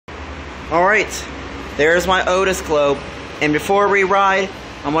Alright, there's my Otis globe. And before we ride,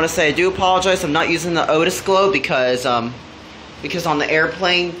 I want to say I do apologize. I'm not using the Otis globe because on the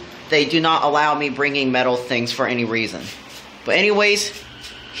airplane, they do not allow me bringing metal things for any reason. But anyways,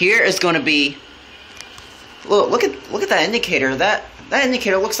 here is going to be... Look at that indicator. That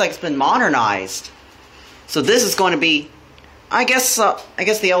indicator looks like it's been modernized. So this is going to be... I guess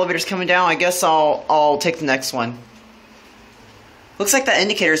the elevator's coming down. I guess I'll take the next one. Looks like that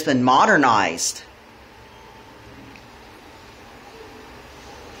indicator's been modernized.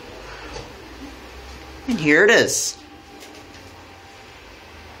 And here it is.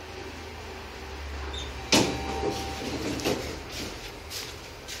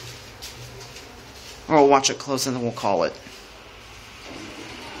 Or we'll watch it close and then we'll call it.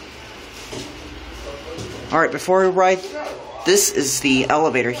 Alright, before we ride, this is the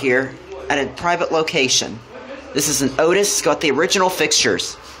elevator here at a private location. This is an Otis. It's got the original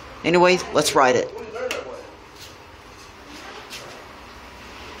fixtures. Anyway, let's ride it.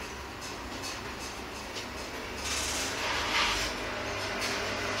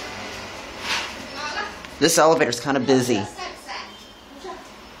 This elevator's kind of busy.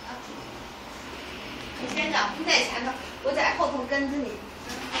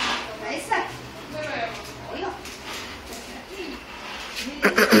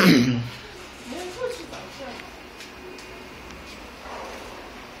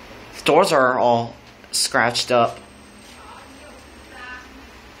 The doors are all scratched up.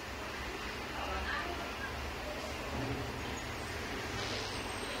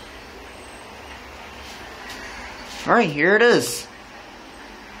 Alright, here it is.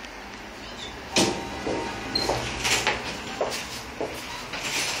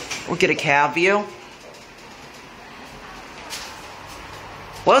 We'll get a cab view.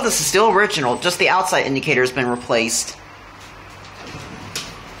 Well, this is still original, just the outside indicator has been replaced.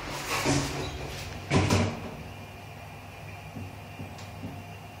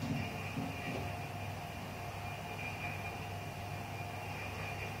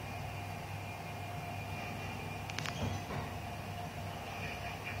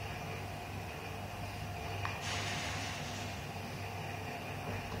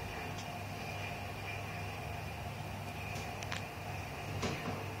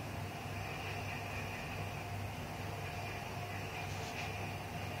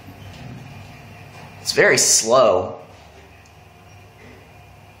 It's very slow.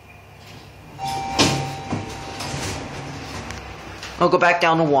 I'll go back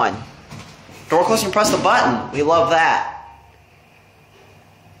down to 1. Door close and press the button. We love that.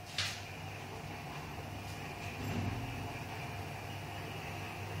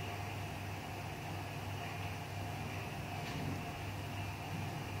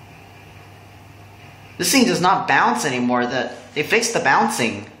 This thing does not bounce anymore. They fixed the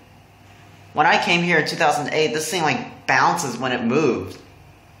bouncing. When I came here in 2008, this thing like bounces when it moved.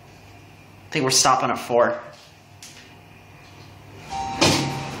 I think we're stopping at 4.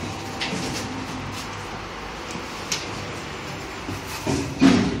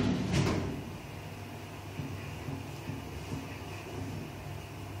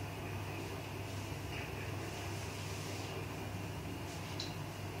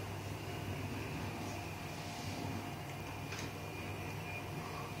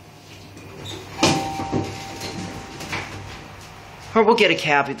 Or we'll get a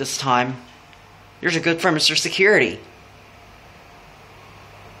cab this time. Yours are good for Mr. Security.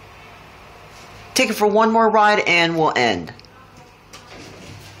 Take it for one more ride and we'll end.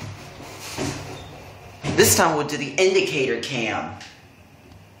 This time we'll do the indicator cam.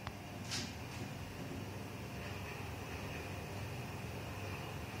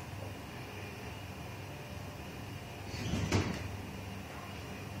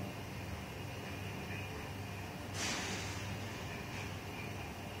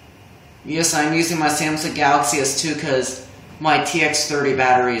 Yes, I'm using my Samsung Galaxy S2 because my TX30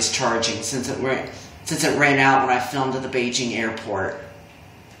 battery is charging since it ran out when I filmed at the Beijing airport.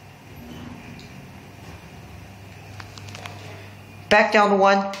 Back down to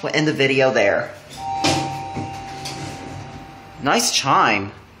 1, we'll end the video there. Nice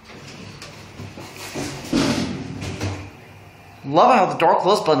chime. Love how the door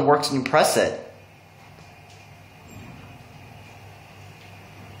close button works when you press it.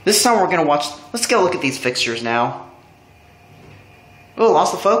 This time we're going to watch... Let's get a look at these fixtures now. Oh,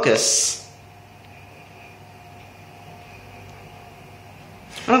 lost the focus.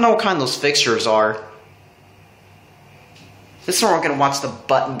 I don't know what kind those fixtures are. This time we're going to watch the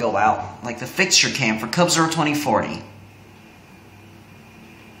button go out, like the fixture cam for Cub 02040.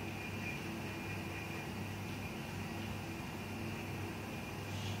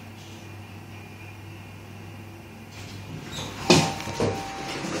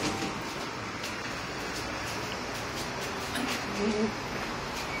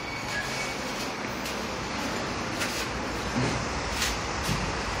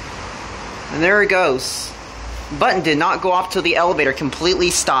 And there it goes. Button did not go off till the elevator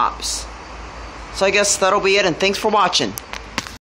completely stops. So I guess that'll be it, and thanks for watching.